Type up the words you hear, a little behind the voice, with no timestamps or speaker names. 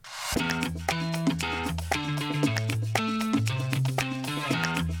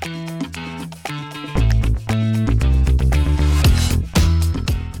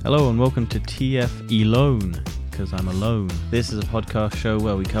Hello and welcome to TF ELONE, because I'm alone. This is a podcast show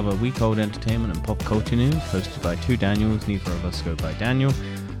where we cover week-old entertainment and pop culture news, hosted by two Daniels, neither of us go by Daniel.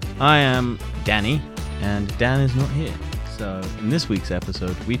 I am Danny, and Dan is not here. So in this week's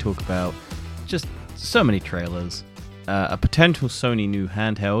episode, we talk about just so many trailers, a potential Sony new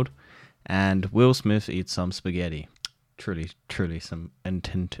handheld, and Will Smith eats some spaghetti. Truly some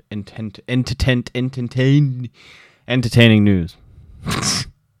entertaining news.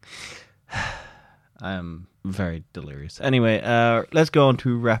 I am very delirious. Anyway, let's go on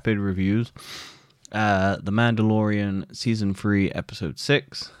to rapid reviews. The Mandalorian Season 3, Episode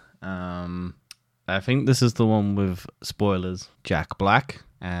 6. I think this is the one with spoilers. Jack Black.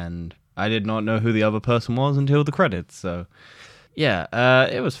 And I did not know who the other person was until the credits. So, yeah,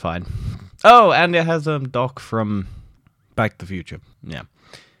 it was fine. Oh, and it has Doc from Back to the Future. Yeah.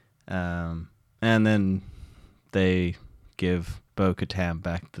 And then they give Bo-Katan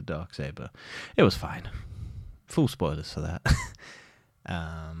back the Darksaber. It was fine. Full spoilers for that.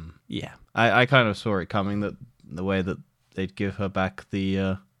 Yeah. I kind of saw it coming, that the way that they'd give her back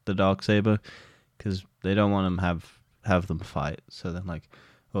the Darksaber, because they don't want them have them fight. So then, like,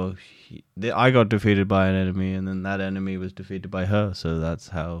 well, I got defeated by an enemy, and then that enemy was defeated by her, so that's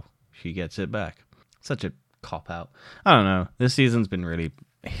how she gets it back. Such a cop-out. I don't know. This season's been really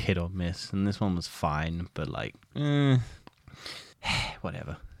hit or miss, and this one was fine, but like,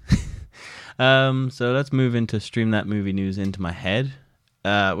 whatever. So let's move into stream that movie news into my head.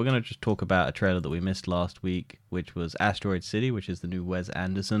 We're going to just talk about a trailer that we missed last week, which was Asteroid City, which is the new Wes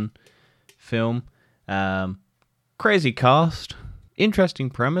Anderson film. Crazy cast, interesting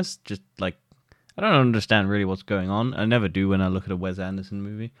premise, just like, I don't understand really what's going on. I never do when I look at a Wes Anderson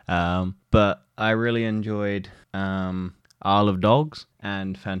movie. But I really enjoyed Isle of Dogs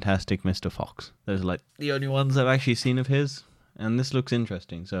and Fantastic Mr. Fox. Those are like the only ones I've actually seen of his, and this looks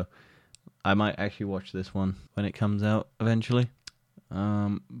interesting, so I might actually watch this one when it comes out eventually.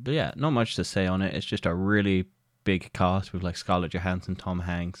 But yeah, not much to say on it. It's just a really big cast with like Scarlett Johansson, Tom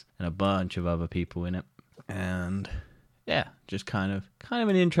Hanks, and a bunch of other people in it. And yeah, just kind of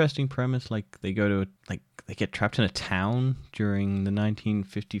an interesting premise. Like they get trapped in a town during the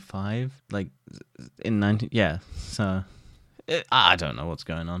 1955, So I don't know what's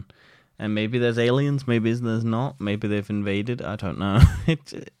going on. And maybe there's aliens, maybe there's not, maybe they've invaded, I don't know.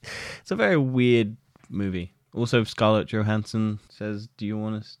 It's a very weird movie. Also, Scarlett Johansson says,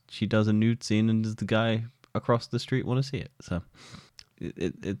 she does a nude scene, and does the guy across the street want to see it? So,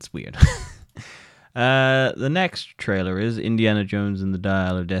 it's weird. The next trailer is Indiana Jones and the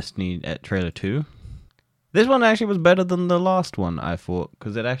Dial of Destiny at trailer 2. This one actually was better than the last one, I thought,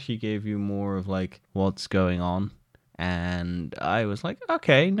 because it actually gave you more of like what's going on. And I was like,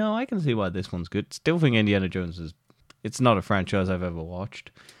 okay, no, I can see why this one's good. Still think Indiana Jones it's not a franchise I've ever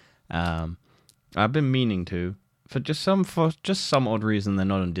watched. I've been meaning to, for just some odd reason they're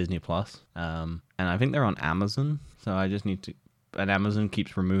not on Disney Plus. And I think they're on Amazon, so I just need to. And Amazon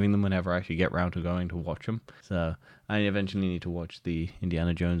keeps removing them whenever I actually get round to going to watch them. So I eventually need to watch the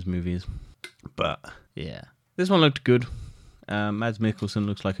Indiana Jones movies. But yeah, this one looked good. Mads Mikkelsen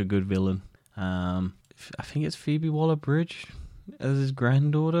looks like a good villain. I think it's Phoebe Waller-Bridge as his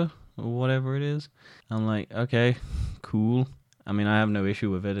granddaughter or whatever it is. I'm like, okay, cool. I mean, I have no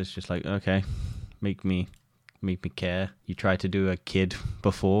issue with it. It's just like, okay, make me care. You tried to do a kid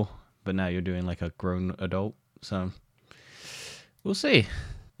before, but now you're doing like a grown adult. So we'll see.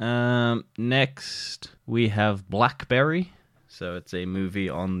 Next we have Blackberry. So it's a movie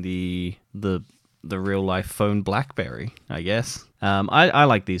on the real life phone BlackBerry, I guess. I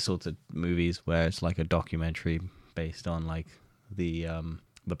like these sorts of movies where it's like a documentary based on like the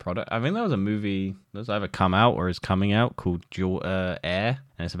product. I think there was a movie that's either come out or is coming out called Air,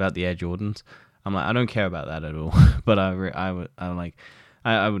 and it's about the Air Jordans. I'm like, I don't care about that at all. But I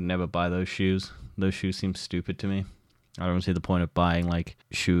would never buy those shoes. Those shoes seem stupid to me. I don't see the point of buying like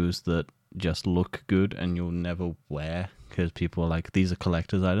shoes that just look good and you'll never wear, because people are like, these are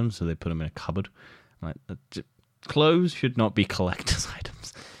collector's items, so they put them in a cupboard. I'm like, clothes should not be collector's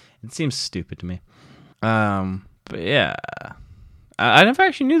items. It seems stupid to me. But yeah, I never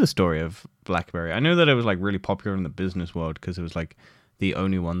actually knew the story of BlackBerry. I knew that it was like really popular in the business world because it was like the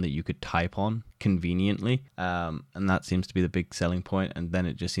only one that you could type on conveniently, and that seems to be the big selling point. And then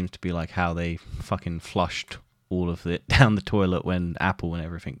it just seems to be like how they fucking flushed all of it down the toilet when Apple and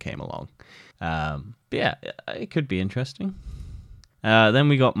everything came along. But yeah, it could be interesting. Then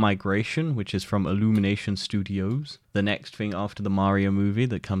we got Migration, which is from Illumination Studios, the next thing after the Mario movie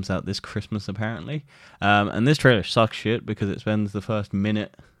that comes out this Christmas, apparently. And this trailer sucks shit because it spends the first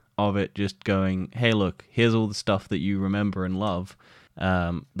minute of it just going, hey, look, here's all the stuff that you remember and love,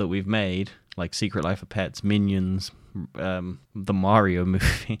 that we've made, like Secret Life of Pets, Minions, the Mario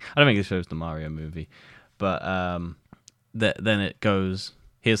movie. I don't think it shows the Mario movie, but then it goes,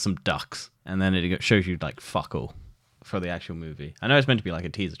 here's some ducks, and then it shows you like fuck all for the actual movie. I know it's meant to be like a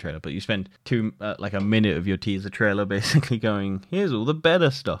teaser trailer, but you spend like a minute of your teaser trailer basically going, here's all the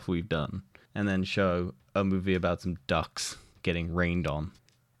better stuff we've done, and then show a movie about some ducks getting rained on,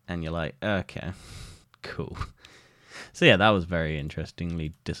 and you're like, okay, cool. So yeah, that was very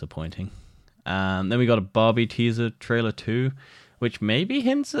interestingly disappointing. Then we got a Barbie teaser trailer 2, which maybe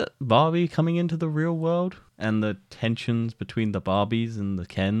hints at Barbie coming into the real world and the tensions between the Barbies and the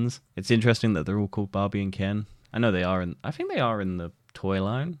Kens. It's interesting that they're all called Barbie and Ken. I know they are I think they are in the toy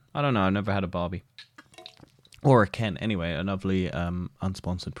line. I don't know, I've never had a Barbie. Or a Ken, anyway, a lovely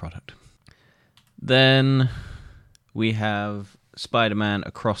unsponsored product. Then we have Spider-Man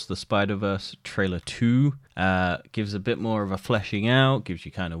Across the Spider-Verse trailer 2. Gives a bit more of a fleshing out, gives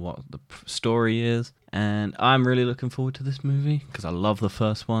you kind of what the story is. And I'm really looking forward to this movie because I love the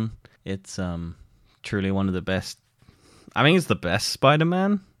first one. It's truly one of the best. I think it's the best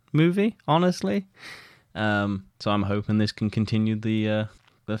Spider-Man movie, honestly. So I'm hoping this can continue the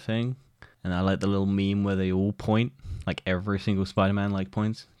thing. And I like the little meme where they all point, like every single Spider-Man like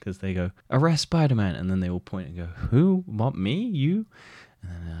points, because they go, arrest Spider-Man, and then they all point and go, who? What, me? You?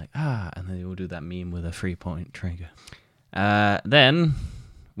 And then they're like, and then they all do that meme with a 3-point trigger. Then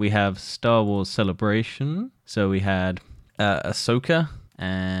we have Star Wars Celebration. So we had Ahsoka,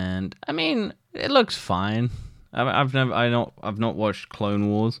 and I mean, it looks fine. I've not watched Clone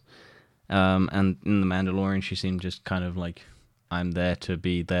Wars, and in The Mandalorian, she seemed just kind of like, I'm there to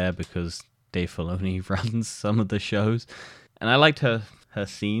be there because Dave Filoni runs some of the shows, and I liked her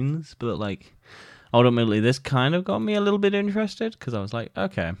scenes, but like ultimately this kind of got me a little bit interested because I was like,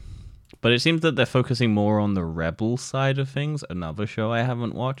 okay. But it seems that they're focusing more on the Rebel side of things, another show I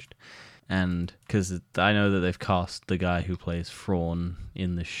haven't watched, and because I know that they've cast the guy who plays Thrawn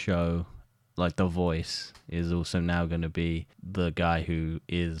in the show, like the voice is also now going to be the guy who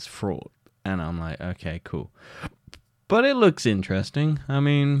is Thrawn, and I'm like, okay, cool. But it looks interesting. I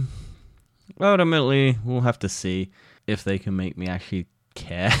mean, ultimately, we'll have to see if they can make me actually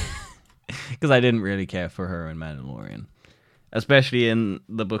care. Because I didn't really care for her in Mandalorian. Especially in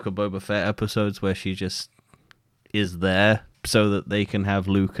the Book of Boba Fett episodes where she just is there so that they can have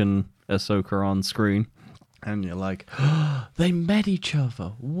Luke and Ahsoka on screen. And you're like, oh, they met each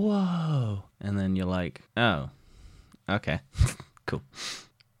other. Whoa. And then you're like, oh, okay, cool.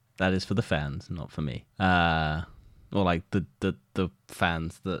 That is for the fans, not for me. Or like the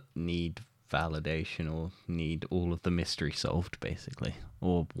fans that need validation or need all of the mystery solved, basically,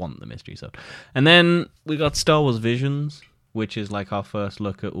 or want the mystery solved. And then we got Star Wars Visions, which is like our first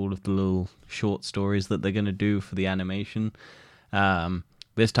look at all of the little short stories that they're going to do for the animation.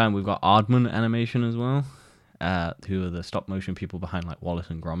 This time we've got Aardman Animation as well, who are the stop motion people behind like Wallace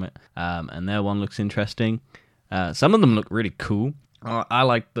and Gromit, and their one looks interesting. Some of them look really cool. I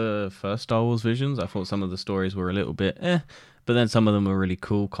liked the first Star Wars Visions. I thought some of the stories were a little bit but then some of them were really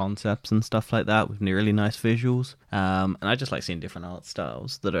cool concepts and stuff like that with really nice visuals. And I just like seeing different art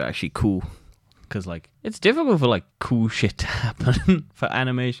styles that are actually cool, because like it's difficult for like cool shit to happen for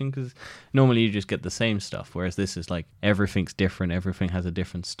animation, because normally you just get the same stuff, whereas this is like everything's different, everything has a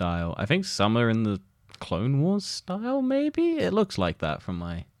different style. I think some are in the Clone Wars style, maybe it looks like that from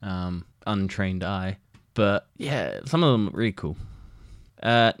my untrained eye, but yeah, some of them look really cool.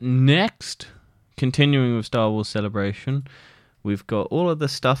 Next, continuing with Star Wars Celebration, we've got all of the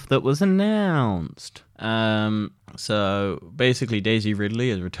stuff that was announced. So basically Daisy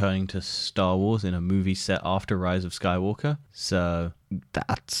Ridley is returning to Star Wars in a movie set after Rise of Skywalker. So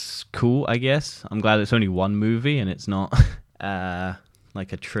that's cool, I guess. I'm glad it's only one movie and it's not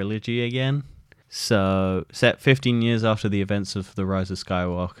like a trilogy again. So set 15 years after the events of the Rise of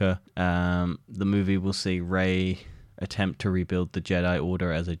Skywalker, the movie will see Rey attempt to rebuild the Jedi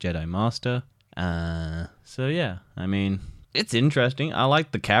Order as a Jedi Master. So yeah, I mean, it's interesting. I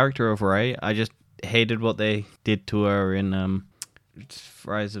like the character of Rey. I just hated what they did to her in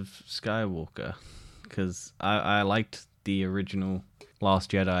Rise of Skywalker, because I liked the original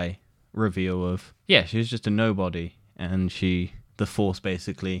Last Jedi reveal of, yeah, she was just a nobody, and the Force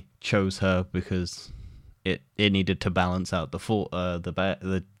basically chose her because it needed to balance out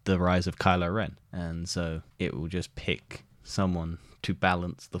the rise of Kylo Ren, and so it will just pick someone to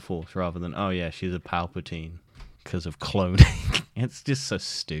balance the Force rather than, oh yeah, she's a Palpatine because of cloning. It's just so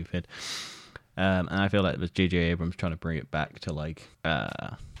stupid. And I feel like it was J.J. Abrams trying to bring it back to like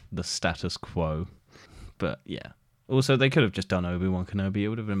the status quo. But yeah, also they could have just done Obi-Wan Kenobi. It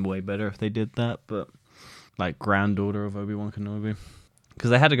would have been way better if they did that. But like granddaughter of Obi-Wan Kenobi. Because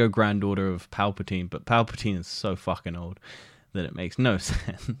they had to go granddaughter of Palpatine, but Palpatine is so fucking old that it makes no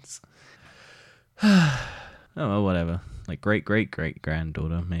sense. Oh, well, whatever. Like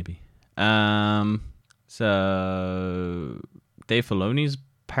great-great-great-granddaughter, maybe. So Dave Filoni's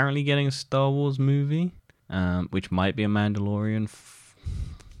apparently getting a Star Wars movie, which might be a Mandalorian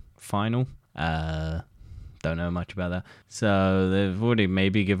final. Don't know much about that. So they've already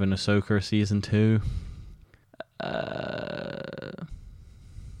maybe given Ahsoka a season 2.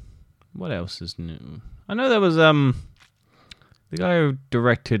 What else is new? I know there was the guy who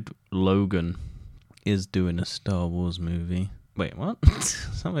directed Logan is doing a Star Wars movie. Wait, what?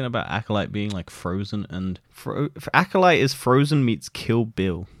 Something about Acolyte being like Frozen and Acolyte is Frozen meets Kill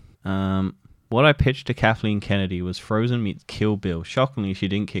Bill. What I pitched to Kathleen Kennedy was Frozen meets Kill Bill. Shockingly, she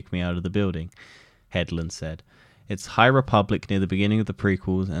didn't kick me out of the building, Headland said. It's High Republic near the beginning of the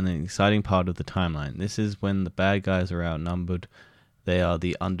prequels and an exciting part of the timeline. This is when the bad guys are outnumbered. They are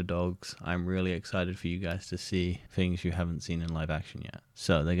the underdogs. I'm really excited for you guys to see things you haven't seen in live action yet.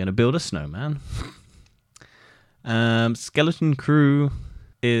 So they're going to build a snowman. Skeleton Crew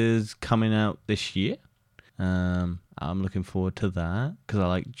is coming out this year. I'm looking forward to that because I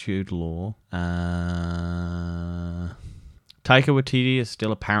like Jude Law. Taika Waititi is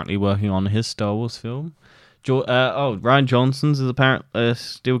still apparently working on his Star Wars film. Rian Johnson's is apparently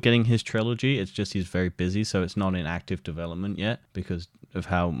still getting his trilogy. It's just he's very busy, so it's not in active development yet because of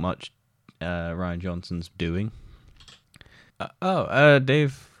how much Rian Johnson's doing.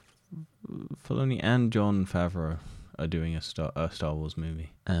 Dave Filoni and Jon Favreau are doing a Star Wars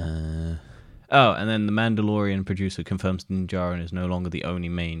movie. And then the Mandalorian producer confirms Din Djarin is no longer the only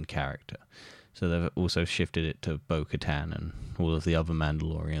main character. So they've also shifted it to Bo-Katan and all of the other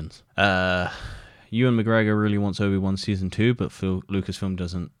Mandalorians. Ewan McGregor really wants Obi-Wan Season 2, but Lucasfilm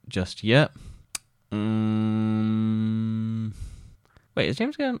doesn't just yet. Wait, is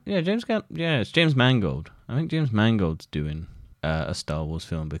James Gunn? Yeah, it's James Mangold. I think James Mangold's doing a Star Wars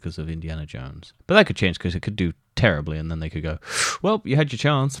film because of Indiana Jones. But that could change because it could do terribly, and then they could go, well, you had your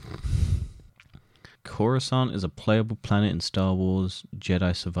chance. Coruscant is a playable planet in Star Wars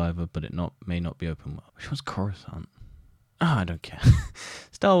Jedi Survivor, but it may not be open world. Which one's Coruscant? Oh, I don't care.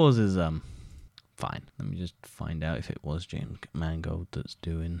 Star Wars is fine. Let me just find out if it was James Mangold that's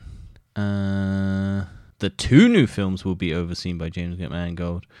doing. The 2 new films will be overseen by James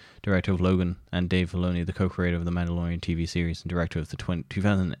Mangold, director of Logan, and Dave Filoni, the co-creator of the Mandalorian TV series and director of the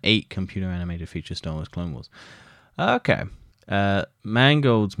 2008 computer-animated feature Star Wars Clone Wars. Okay.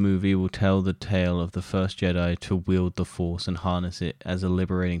 Mangold's movie will tell the tale of the first Jedi to wield the Force and harness it as a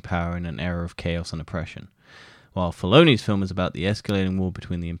liberating power in an era of chaos and oppression, while Filoni's film is about the escalating war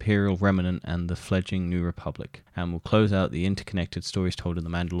between the Imperial Remnant and the fledgling New Republic, and will close out the interconnected stories told in The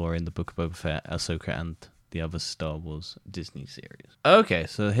Mandalorian, The Book of Boba Fett, Ahsoka, and the other Star Wars Disney series. Okay,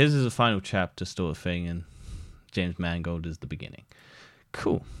 so his is a final chapter sort of thing, and James Mangold is the beginning.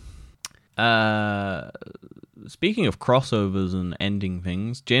 Cool. Speaking of crossovers and ending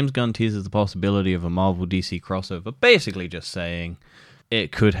things, James Gunn teases the possibility of a Marvel DC crossover, basically just saying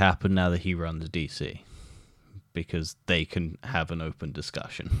it could happen now that he runs DC, because they can have an open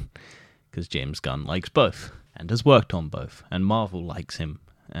discussion, because James Gunn likes both and has worked on both, and Marvel likes him,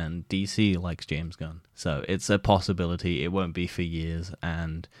 and DC likes James Gunn. So it's a possibility. It won't be for years,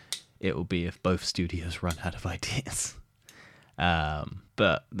 and it will be if both studios run out of ideas.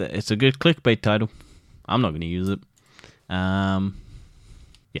 But it's a good clickbait title. I'm not going to use it. Yeah,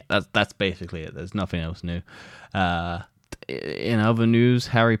 that's basically it. There's nothing else new. In other news,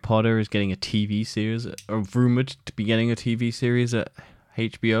 Harry Potter is getting a TV series, or rumored to be getting a TV series at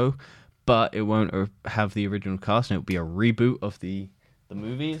HBO, but it won't have the original cast, and it will be a reboot of the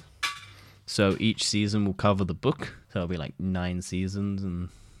movies. So each season will cover the book. So it'll be like 9 seasons, and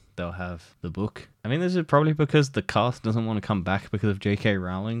they'll have the book. I mean, this is probably because the cast doesn't want to come back because of J.K.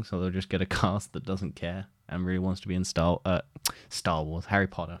 Rowling, so they'll just get a cast that doesn't care and really wants to be in Star Wars, Harry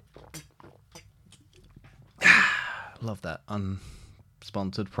Potter. Love that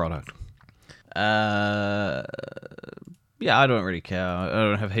unsponsored product. Yeah, I don't really care. I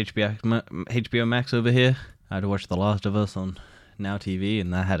don't have HBO Max over here. I had to watch The Last of Us on Now TV,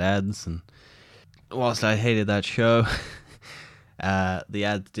 and that had ads, and whilst I hated that show, the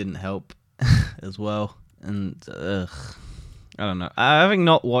ads didn't help as well, and I don't know. Having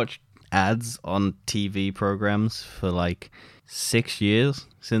not watched ads on TV programs for like 6 years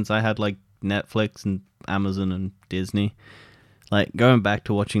since I had like Netflix and Amazon and Disney, like going back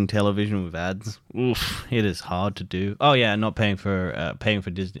to watching television with ads, oof, it is hard to do. Oh yeah, not paying for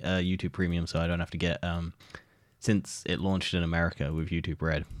Disney, YouTube Premium, so I don't have to get since it launched in America with YouTube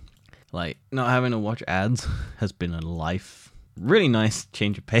Red. Like, not having to watch ads has been a life really nice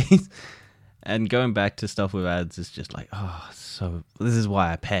change of pace. And going back to stuff with ads is just like, oh, so this is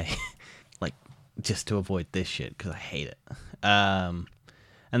why I pay. Like, just to avoid this shit, because I hate it. And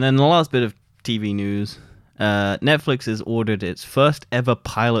then the last bit of TV news, Netflix has ordered its first ever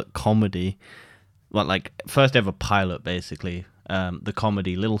pilot comedy. Well, like, first ever pilot, basically. The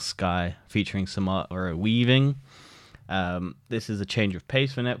comedy Little Sky, featuring Samara Weaving. This is a change of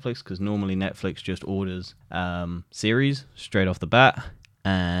pace for Netflix, because normally Netflix just orders series straight off the bat.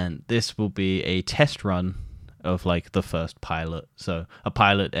 And this will be a test run of, like, the first pilot. So a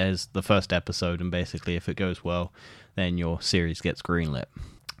pilot as the first episode, and basically if it goes well, then your series gets greenlit.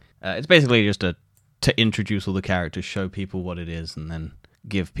 It's basically just to introduce all the characters, show people what it is, and then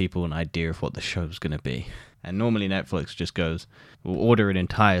give people an idea of what the show's going to be. And normally Netflix just goes, we'll order an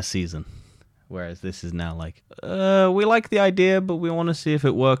entire season. Whereas this is now like, we like the idea, but we want to see if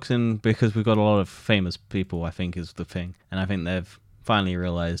it works, and because we've got a lot of famous people, I think is the thing. And I think they've finally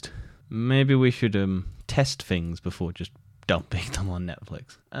realized maybe we should test things before just dumping them on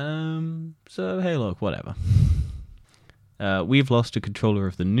Netflix. So hey, look, whatever. We've lost a controller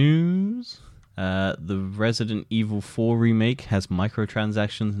of the news. The Resident Evil 4 remake has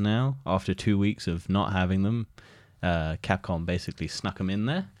microtransactions now after 2 weeks of not having them. Capcom basically snuck them in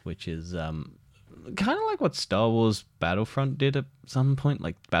there, which is kind of like what Star Wars Battlefront did at some point,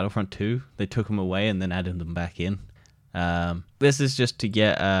 like Battlefront 2. They took them away and then added them back in. This is just to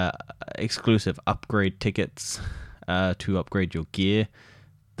get exclusive upgrade tickets to upgrade your gear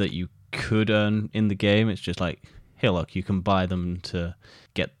that you could earn in the game. It's just like, hey, look, you can buy them to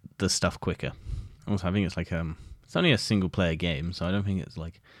get the stuff quicker. Also, I think it's like it's only a single player game, so I don't think it's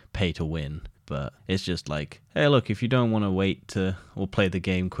like pay to win. But it's just like, hey, look, if you don't want to wait to or play the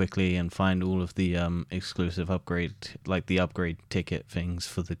game quickly and find all of the exclusive upgrade, like the upgrade ticket things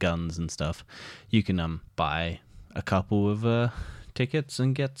for the guns and stuff, you can buy a couple of tickets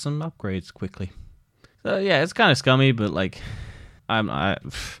and get some upgrades quickly. So yeah, it's kind of scummy, but like, I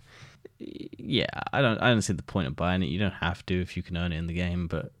don't see the point of buying it. You don't have to if you can earn it in the game,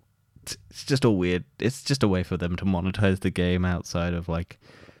 but it's just all weird. It's just a way for them to monetize the game outside of like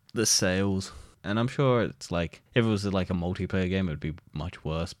the sales. And I'm sure it's like, if it was like a multiplayer game, it would be much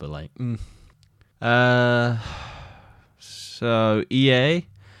worse. But like, so EA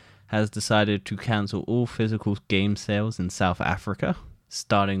has decided to cancel all physical game sales in South Africa,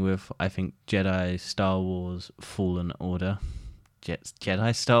 starting with, I think, Jedi Star Wars Fallen Order.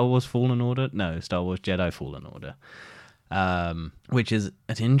 Jedi Star Wars Fallen Order? No, Star Wars Jedi Fallen Order. Which is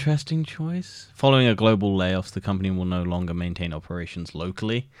an interesting choice. Following a global layoffs, the company will no longer maintain operations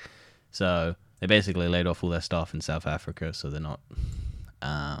locally. So they basically laid off all their staff in South Africa, so they're not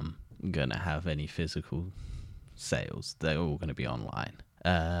going to have any physical sales. They're all going to be online.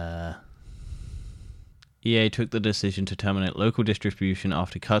 EA took the decision to terminate local distribution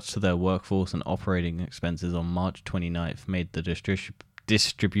after cuts to their workforce and operating expenses on March 29th made the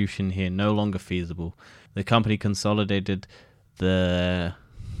distribution here no longer feasible. The company consolidated the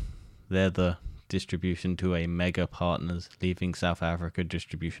distribution to a mega partners, leaving South Africa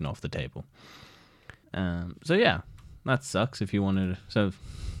distribution off the table. So yeah, that sucks if you wanted to. So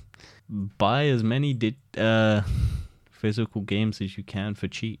buy as many physical games as you can for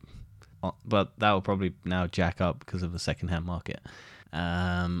cheap. But that will probably now jack up because of the secondhand market.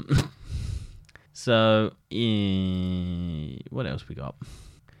 So, what else we got?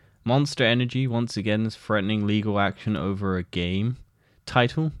 Monster Energy, once again, is threatening legal action over a game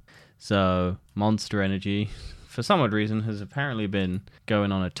title. So, Monster Energy, for some odd reason, has apparently been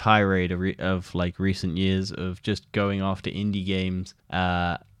going on a tirade of like recent years of just going after indie games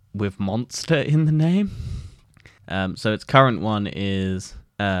with monster in the name. So, its current one is...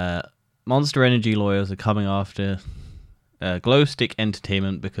 Monster Energy lawyers are coming after Glowstick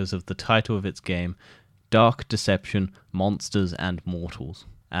Entertainment because of the title of its game, Dark Deception, Monsters and Mortals.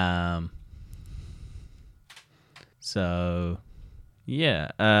 So,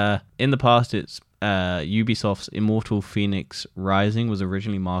 yeah. In the past, it's Ubisoft's Immortal Phoenix Rising was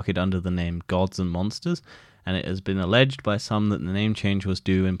originally marketed under the name Gods and Monsters, and it has been alleged by some that the name change was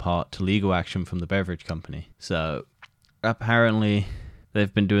due in part to legal action from the beverage company. So, apparently...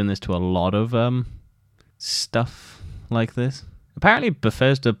 they've been doing this to a lot of stuff like this. Apparently,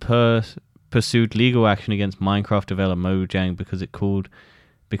 Bethesda pursued legal action against Minecraft developer Mojang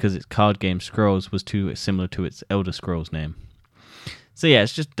because its card game Scrolls was too similar to its Elder Scrolls name. So yeah,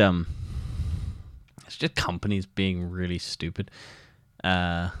 it's just companies being really stupid.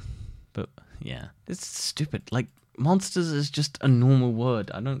 But yeah, it's stupid. Like, monsters is just a normal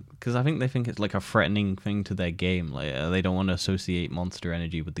word. Because I think they think it's like a threatening thing to their game. Like they don't want to associate Monster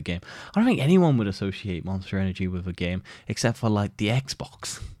Energy with the game. I don't think anyone would associate Monster Energy with a game except for like the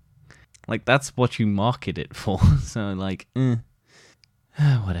Xbox. Like that's what you market it for. So like,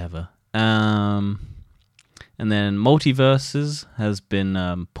 whatever. And then Multiverses has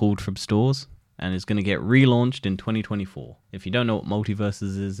been pulled from stores and is going to get relaunched in 2024. If you don't know what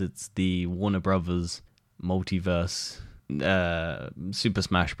Multiverses is, it's the Warner Brothers Multiverse Super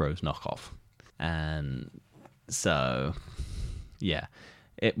Smash Bros. Knockoff. And so, yeah.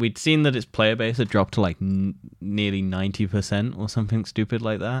 We'd seen that its player base had dropped to like nearly 90% or something stupid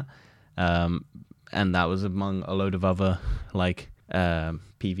like that. And that was among a load of other like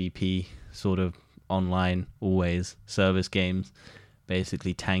PvP sort of online always service games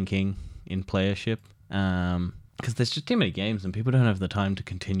basically tanking in playership because there's just too many games and people don't have the time to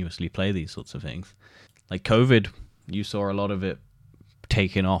continuously play these sorts of things. Like COVID, you saw a lot of it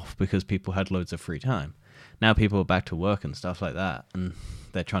taken off because people had loads of free time. Now people are back to work and stuff like that, and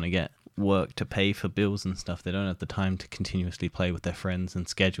they're trying to get work to pay for bills and stuff. They don't have the time to continuously play with their friends, and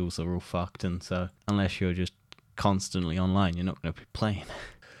schedules are all fucked. And so unless you're just constantly online, you're not going to be playing.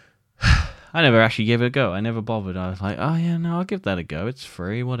 I never actually gave it a go. I never bothered. I was like, oh yeah, no, I'll give that a go. It's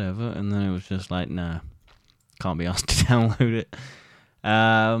free, whatever. And then it was just like, nah, can't be asked to download it.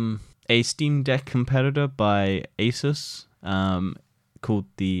 A Steam Deck competitor by Asus, called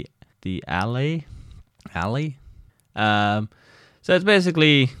the Alley. So it's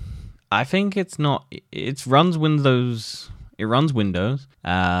basically, I think it's not. It runs Windows. It runs Windows.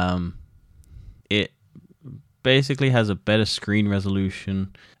 It basically has a better screen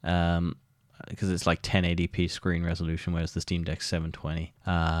resolution. Because it's like 1080p screen resolution, whereas the Steam Deck's 720.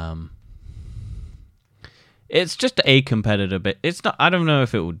 It's just a competitor, but it's not. I don't know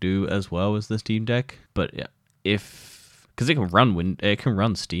if it will do as well as the Steam Deck, but because it can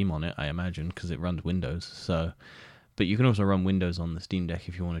run Steam on it, I imagine, because it runs Windows. So, but you can also run Windows on the Steam Deck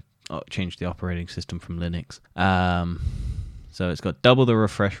if you want to change the operating system from Linux. So it's got double the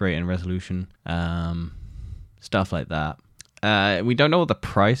refresh rate and resolution, stuff like that. We don't know what the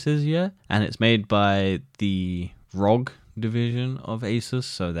price is yet, and it's made by the ROG division of Asus,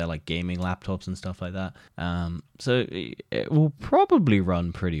 so they're like gaming laptops and stuff like that. So it will probably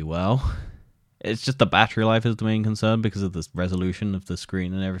run pretty well. It's just the battery life is the main concern because of the resolution of the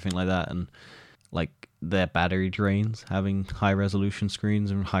screen and everything like that, and like their battery drains having high resolution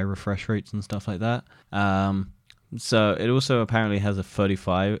screens and high refresh rates and stuff like that. So it also apparently has a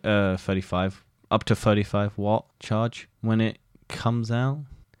 35 up to 35 watt charge when it comes out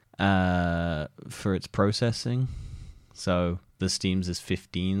for its processing. So the Steam's is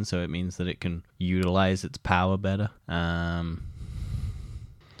 15, so it means that it can utilize its power better.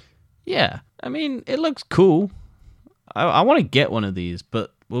 Yeah, I mean, it looks cool. I want to get one of these,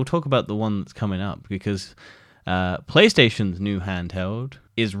 but we'll talk about the one that's coming up because PlayStation's new handheld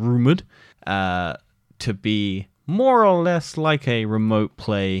is rumored to be more or less like a remote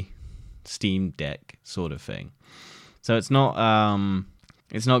play Steam Deck sort of thing. So it's not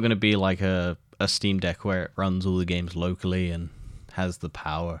going to be like a Steam Deck where it runs all the games locally and has the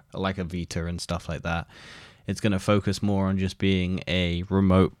power like a Vita and stuff like that. It's going to focus more on just being a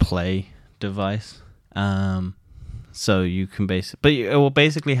remote play device. So you can but it will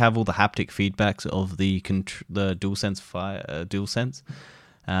basically have all the haptic feedbacks of the DualSense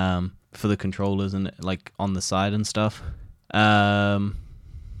for the controllers and like on the side and stuff.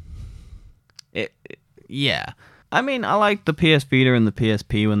 Yeah. I mean, I liked the PS Vita and the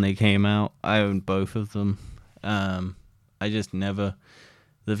PSP when they came out. I owned both of them. I just never...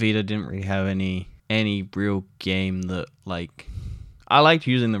 The Vita didn't really have any real game that, like... I liked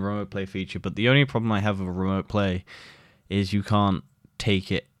using the remote play feature, but the only problem I have with remote play is you can't take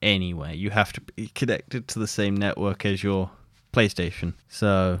it anywhere. You have to be connected to the same network as your PlayStation.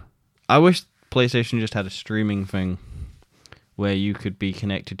 So, I wish PlayStation just had a streaming thing where you could be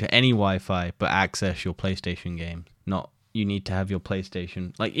connected to any Wi-Fi but access your PlayStation games. Not you need to have your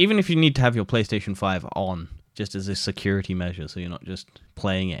PlayStation... Like, even if you need to have your PlayStation 5 on, just as a security measure, so you're not just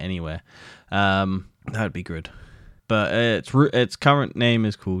playing it anywhere. That would be good. But its current name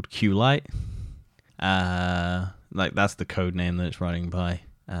is called Q-Lite. Like, that's the code name that it's running by.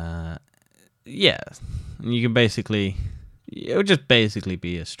 Yeah. And you can basically... It would just basically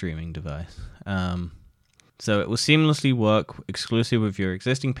be a streaming device. So it will seamlessly work exclusively with your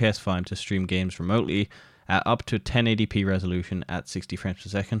existing PS5 to stream games remotely at up to 1080p resolution at 60 frames per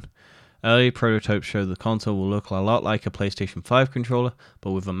second. Early prototypes show the console will look a lot like a PlayStation 5 controller, but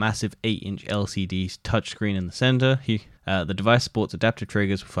with a massive 8-inch LCD touchscreen in the center. The device sports adaptive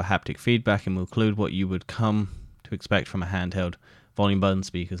triggers for haptic feedback and will include what you would come to to expect from a handheld, volume button,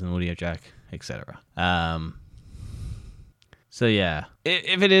 speakers, and audio jack, etc. So yeah,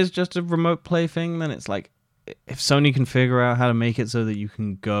 if it is just a remote play thing, then it's like, if Sony can figure out how to make it so that you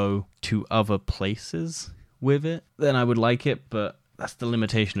can go to other places with it, then I would like it, but that's the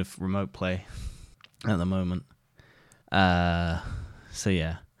limitation of remote play at the moment. So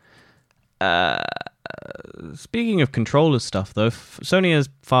yeah. Speaking of controller stuff, though, Sony has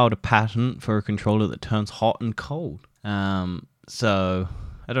filed a patent for a controller that turns hot and cold. So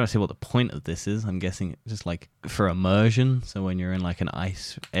I don't see what the point of this is. I'm guessing it's just like for immersion. So when you're in like an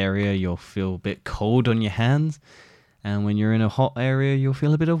ice area, you'll feel a bit cold on your hands, and when you're in a hot area, you'll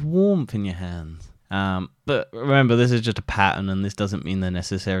feel a bit of warmth in your hands. But remember, this is just a pattern, and this doesn't mean they're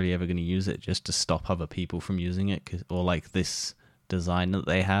necessarily ever going to use it just to stop other people from using it, or like this design that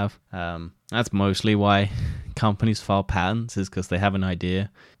they have. That's mostly why companies file patents, is because they have an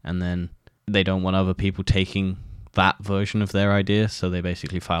idea and then they don't want other people taking that version of their idea, so they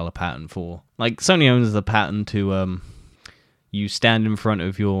basically file a patent for, like, Sony owns the patent to you stand in front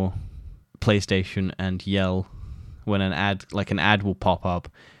of your PlayStation and yell when an ad will pop up,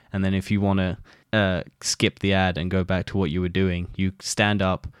 and then if you want to skip the ad and go back to what you were doing, you stand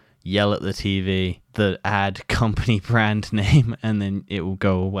up, yell at the TV the ad company brand name, and then it will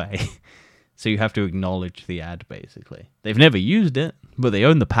go away. So you have to acknowledge the ad, basically. They've never used it, but they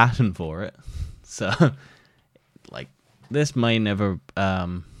own the patent for it. So, like, this may never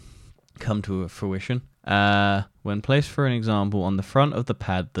come to a fruition. When placed, for an example, on the front of the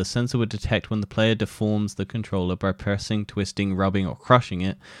pad, the sensor would detect when the player deforms the controller by pressing, twisting, rubbing, or crushing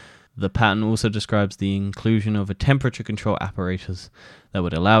it. The patent also describes the inclusion of a temperature control apparatus that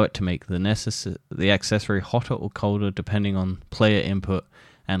would allow it to make the accessory hotter or colder depending on player input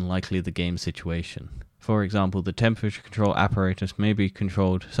and likely the game situation. For example, the temperature control apparatus may be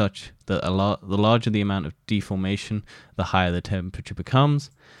controlled such that the larger the amount of deformation, the higher the temperature becomes.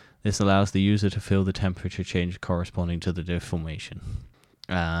 This allows the user to feel the temperature change corresponding to the deformation.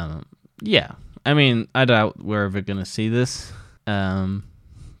 Yeah, I mean, I doubt we're ever going to see this.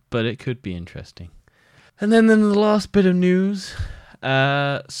 But it could be interesting. And then the last bit of news,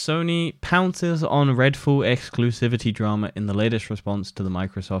 Sony pounces on Redfall exclusivity drama in the latest response to the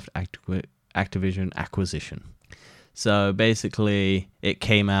Microsoft Activision acquisition. So basically, it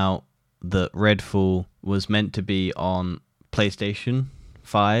came out that Redfall was meant to be on PlayStation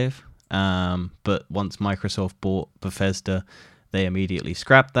 5, but once Microsoft bought Bethesda, they immediately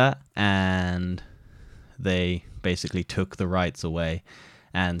scrapped that, and they basically took the rights away.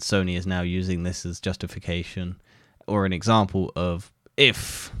 And Sony is now using this as justification or an example of,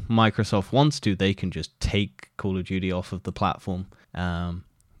 if Microsoft wants to, they can just take Call of Duty off of the platform.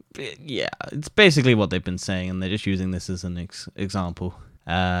 Yeah, it's basically what they've been saying, and they're just using this as an example.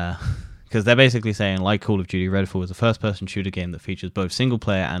 Because they're basically saying, like Call of Duty, Redfall is a first-person shooter game that features both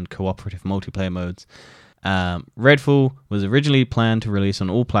single-player and cooperative multiplayer modes. Redfall was originally planned to release on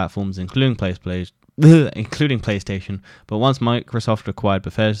all platforms, including PlayStation, but once Microsoft acquired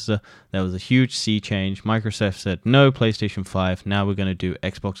Bethesda, there was a huge sea change. Microsoft said, no, PlayStation 5, now we're going to do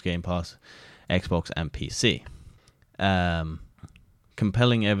Xbox Game Pass, Xbox and PC.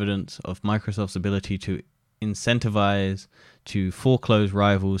 Compelling evidence of Microsoft's ability to incentivize to foreclose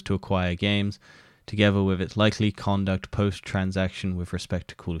rivals to acquire games, together with its likely conduct post-transaction with respect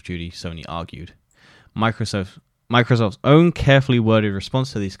to Call of Duty, Sony argued. Microsoft's own carefully worded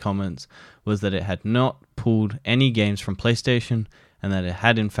response to these comments was that it had not pulled any games from PlayStation, and that it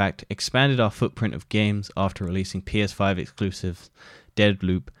had in fact expanded our footprint of games after releasing PS5 exclusives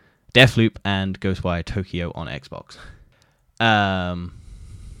Deathloop and Ghostwire Tokyo on Xbox.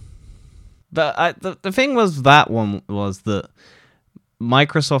 But the thing was, that one was that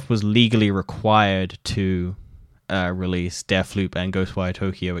Microsoft was legally required to release Deathloop and Ghostwire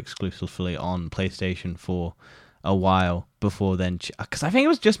Tokyo exclusively on PlayStation for a while before then, because I think it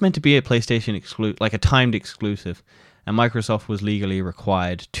was just meant to be a PlayStation like a timed exclusive, and Microsoft was legally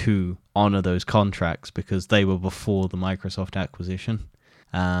required to honor those contracts because they were before the Microsoft acquisition.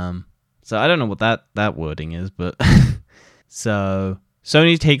 So I don't know what that wording is, but so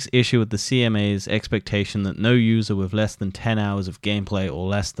Sony takes issue with the CMA's expectation that no user with less than 10 hours of gameplay or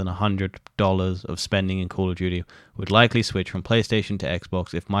less than $100 of spending in Call of Duty would likely switch from PlayStation to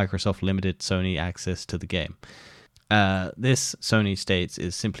Xbox if Microsoft limited Sony access to the game. This, Sony states,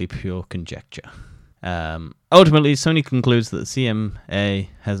 is simply pure conjecture. Ultimately, Sony concludes that the CMA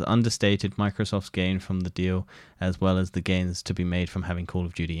has understated Microsoft's gain from the deal, as well as the gains to be made from having Call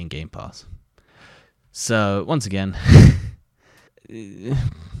of Duty in Game Pass. So, once again...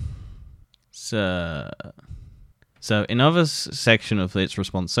 So in other section of its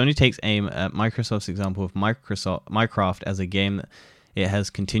response, Sony takes aim at Microsoft's example of Minecraft as a game that it has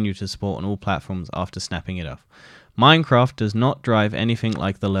continued to support on all platforms after snapping it off. Minecraft does not drive anything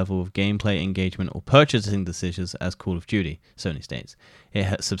like the level of gameplay engagement or purchasing decisions as Call of Duty, Sony states. It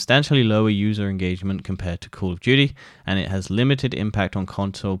has substantially lower user engagement compared to Call of Duty, and it has limited impact on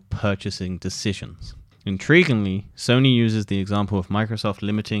console purchasing decisions. Intriguingly, Sony uses the example of Microsoft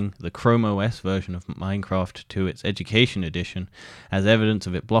limiting the Chrome OS version of Minecraft to its Education Edition as evidence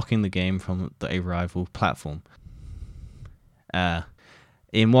of it blocking the game from a rival platform.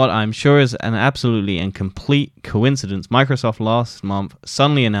 In what I'm sure is an absolutely and complete coincidence, Microsoft last month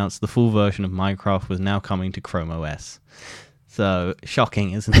suddenly announced the full version of Minecraft was now coming to Chrome OS. So,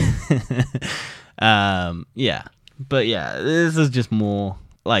 shocking, isn't it? Yeah. But yeah, this is just more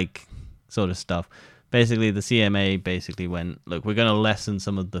like sort of stuff. Basically, the CMA basically went, look, we're going to lessen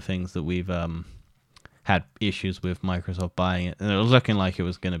some of the things that we've had issues with Microsoft buying it. And it was looking like it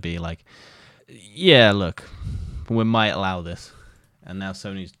was going to be like, yeah, look, we might allow this. And now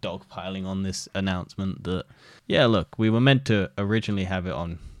Sony's dogpiling on this announcement that, yeah, look, we were meant to originally have it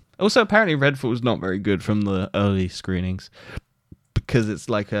on. Also, apparently Redfall was not very good from the early screenings because it's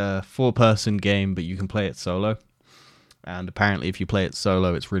like a 4-person game, but you can play it solo. And apparently if you play it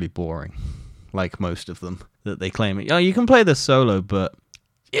solo, it's really boring. Like most of them that they claim. Oh, you can play this solo, but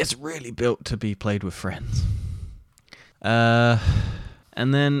it's really built to be played with friends. And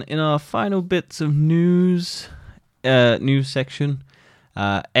then in our final bits of news section,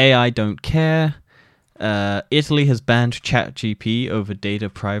 AI don't care. Italy has banned ChatGPT over data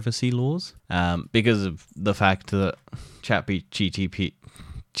privacy laws because of the fact that ChatGPT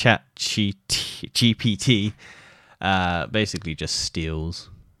basically just steals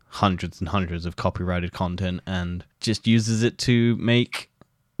hundreds and hundreds of copyrighted content and just uses it to make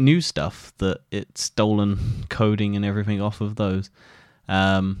new stuff that it's stolen coding and everything off of those.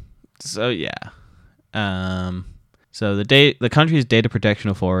 So the country's data protection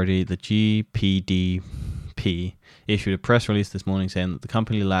authority, the GPDP, issued a press release this morning saying that the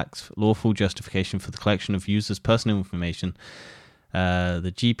company lacks lawful justification for the collection of users' personal information.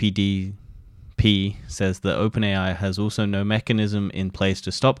 The GPDP says that OpenAI has also no mechanism in place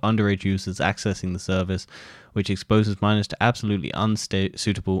to stop underage users accessing the service, which exposes minors to absolutely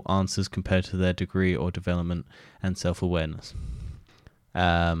unsuitable answers compared to their degree or development and self-awareness.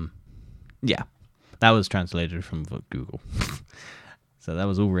 Yeah, that was translated from Google. So that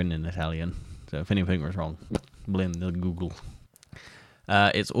was all written in Italian. So if anything was wrong, blame the Google.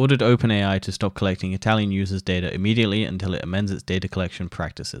 It's ordered OpenAI to stop collecting Italian users' data immediately until it amends its data collection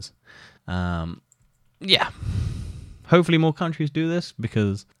practices. Yeah. Hopefully more countries do this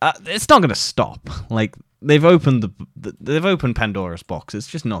because it's not going to stop. Like they've opened they've opened Pandora's box. It's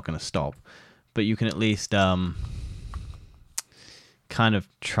just not going to stop. But you can at least kind of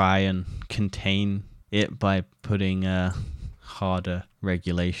try and contain it by putting harder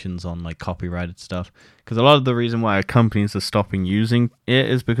regulations on like copyrighted stuff, because a lot of the reason why companies are stopping using it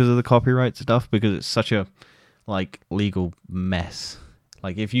is because of the copyright stuff, because it's such a like legal mess.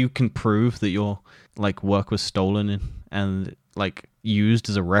 Like if you can prove that your like work was stolen and like used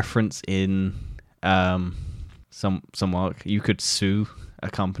as a reference in some work, you could sue a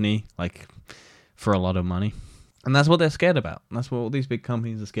company like for a lot of money. And that's what they're scared about. And that's what all these big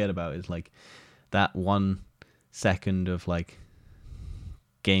companies are scared about, is like that 1 second of like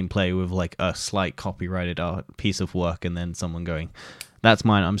gameplay with like a slight copyrighted piece of work and then someone going, that's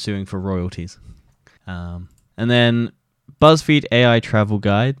mine, I'm suing for royalties. And then BuzzFeed AI travel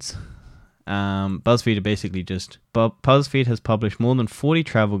guides. BuzzFeed are basically just... BuzzFeed has published more than 40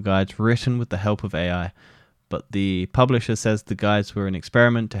 travel guides written with the help of AI, but the publisher says the guides were an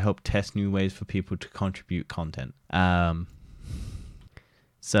experiment to help test new ways for people to contribute content.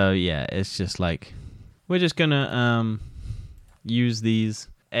 So yeah, it's just like, we're just gonna use these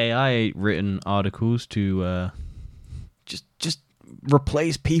AI written articles to just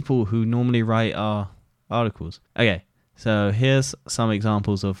replace people who normally write our articles. Okay, so here's some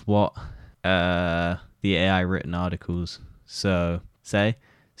examples of what the AI written articles say.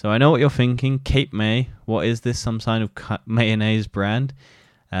 So I know what you're thinking. Cape May, what is this? Some kind of mayonnaise brand?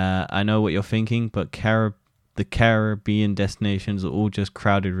 I know what you're thinking, but the Caribbean destinations are all just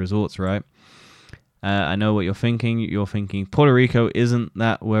crowded resorts, right? I know what you're thinking. You're thinking Puerto Rico, isn't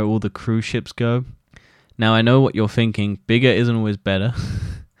that where all the cruise ships go? Now I know what you're thinking. Bigger isn't always better.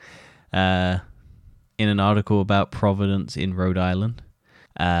 In an article about Providence in Rhode Island.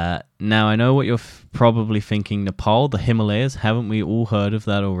 Now I know what you're probably thinking. Nepal, the Himalayas. Haven't we all heard of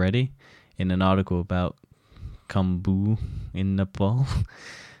that already? In an article about Khumbu in Nepal.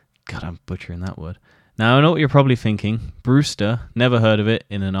 God, I'm butchering that word. Now, I know what you're probably thinking. Brewster, never heard of it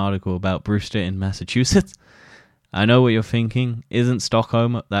in an article about Brewster in Massachusetts. I know what you're thinking. Isn't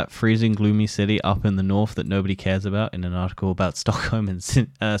Stockholm that freezing, gloomy city up in the north that nobody cares about in an article about Stockholm in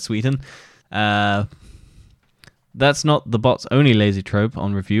Sweden? That's not the bot's only lazy trope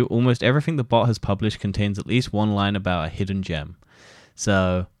on review. Almost everything the bot has published contains at least one line about a hidden gem.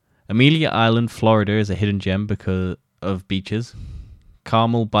 So, Amelia Island, Florida is a hidden gem because of beaches.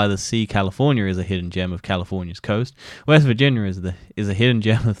 Carmel by the Sea, California is a hidden gem of California's coast. West Virginia is a hidden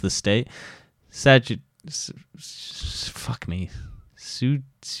gem of the state. Sugarit.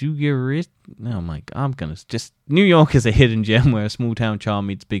 Oh my God, New York is a hidden gem where a small town charm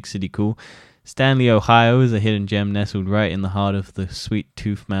meets big city cool. Stanley, Ohio is a hidden gem nestled right in the heart of the Sweet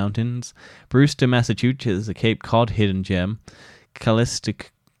Tooth Mountains. Brewster, Massachusetts is a Cape Cod hidden gem.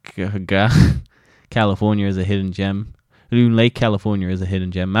 Calistoga, California is a hidden gem. Loon Lake, California is a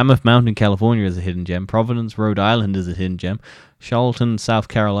hidden gem. Mammoth Mountain, California is a hidden gem. Providence, Rhode Island is a hidden gem. Charlton, South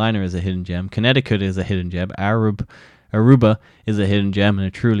Carolina is a hidden gem. Connecticut is a hidden gem. Aruba is a hidden gem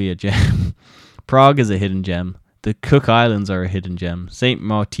and truly a gem. Prague is a hidden gem. The Cook Islands are a hidden gem. St.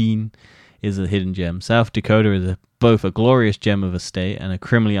 Martin is a hidden gem. South Dakota is both a glorious gem of a state and a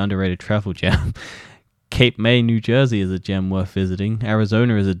criminally underrated travel gem. Cape May, New Jersey is a gem worth visiting.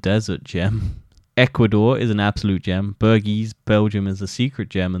 Arizona is a desert gem. Ecuador is an absolute gem. Burgess, Belgium is a secret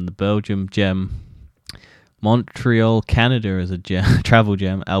gem, and the Belgium gem. Montreal, Canada is a gem, travel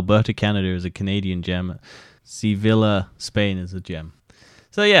gem. Alberta, Canada is a Canadian gem. Sevilla, Spain is a gem.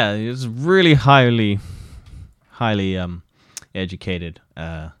 So yeah, it's really highly educated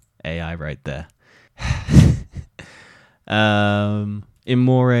AI right there. In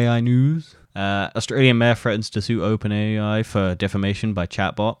more AI news, Australian mayor threatens to sue OpenAI for defamation by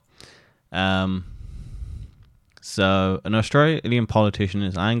chatbot. So an Australian politician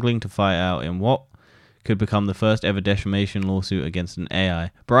is angling to fight out in what could become the first ever defamation lawsuit against an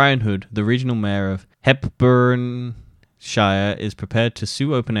AI. Brian Hood, the regional mayor of Hepburnshire, is prepared to sue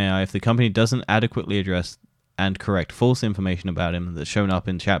OpenAI if the company doesn't adequately address and correct false information about him that's shown up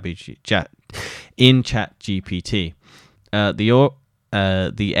in ChatGPT. The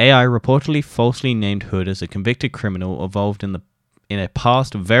AI reportedly falsely named Hood as a convicted criminal involved in a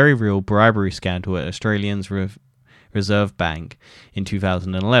past very real bribery scandal at Australia's Reserve Bank in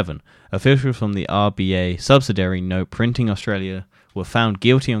 2011. Officials from the RBA subsidiary Note Printing Australia were found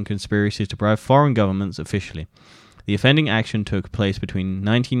guilty on conspiracy to bribe foreign governments officially. The offending action took place between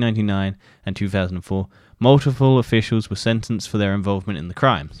 1999 and 2004. Multiple officials were sentenced for their involvement in the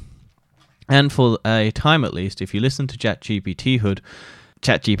crimes. And for a time at least, if you listen to ChatGPT,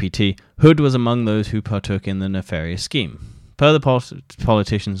 Hood was among those who partook in the nefarious scheme. Per the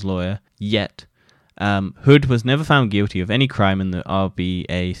politician's lawyer, Hood was never found guilty of any crime in the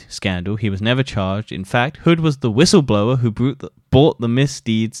RBA scandal. He was never charged. In fact, Hood was the whistleblower who brought the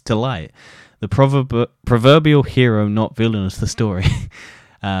misdeeds to light. The proverbial hero, not villain, of the story.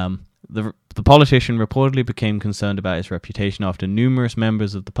 The politician reportedly became concerned about his reputation after numerous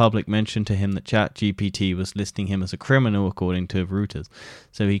members of the public mentioned to him that ChatGPT was listing him as a criminal, according to Reuters.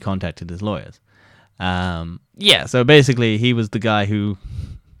 So he contacted his lawyers. So basically he was the guy who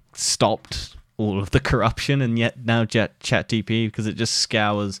stopped all of the corruption, and yet now ChatGPT, because it just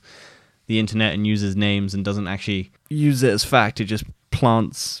scours the internet and uses names and doesn't actually use it as fact, it just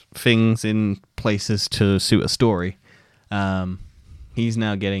plants things in places to suit a story. He's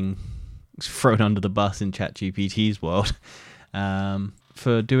now getting thrown under the bus in ChatGPT's world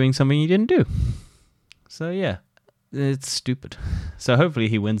for doing something he didn't do. So yeah, it's stupid. So hopefully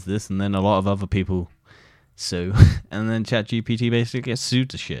he wins this, and then a lot of other people sue, and then ChatGPT basically gets sued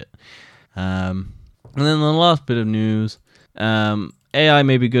to shit. And then the last bit of news, AI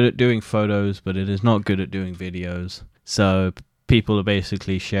may be good at doing photos, but it is not good at doing videos. So people are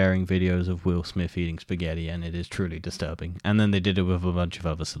basically sharing videos of Will Smith eating spaghetti, and it is truly disturbing. And then they did it with a bunch of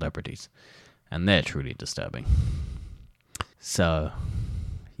other celebrities, and they're truly disturbing. So,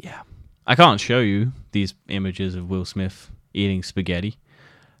 yeah. I can't show you these images of Will Smith eating spaghetti,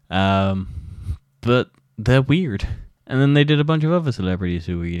 but they're weird. And then they did a bunch of other celebrities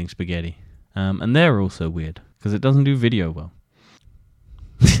who were eating spaghetti, and they're also weird, because it doesn't do video well.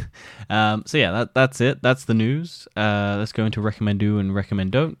 So yeah, that's it. That's the news. Let's go into recommend do and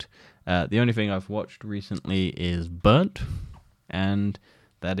recommend don't. The only thing I've watched recently is Burnt, and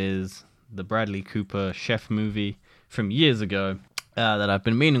that is the Bradley Cooper chef movie from years ago that I've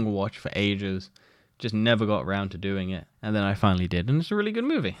been meaning to watch for ages, just never got around to doing it, and then I finally did, and it's a really good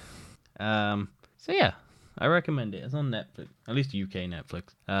movie. So yeah, I recommend it. It's on Netflix, at least UK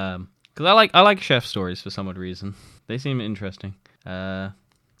Netflix, because I like chef stories for some odd reason. They seem interesting.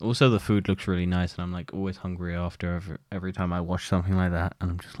 Also, the food looks really nice, and I'm like always hungry after every time I watch something like that,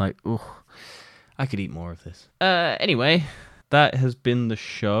 and I'm just like, oh, I could eat more of this. Anyway, that has been the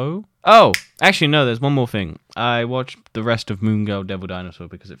show. Oh, actually, no, there's one more thing. I watched the rest of Moon Girl Devil Dinosaur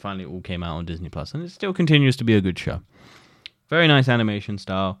because it finally all came out on Disney Plus, and it still continues to be a good show. Very nice animation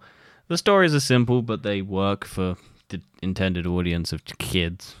style. The stories are simple, but they work for the intended audience of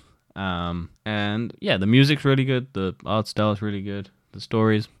kids. And yeah, the music's really good. The art style is really good. The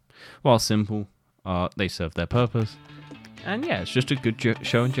stories, while simple, they serve their purpose. And yeah, it's just a good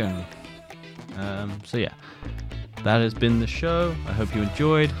show in general. So yeah, that has been the show. I hope you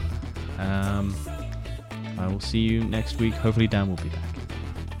enjoyed. I will see you next week. Hopefully Dan will be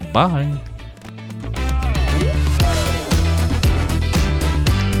back. Bye.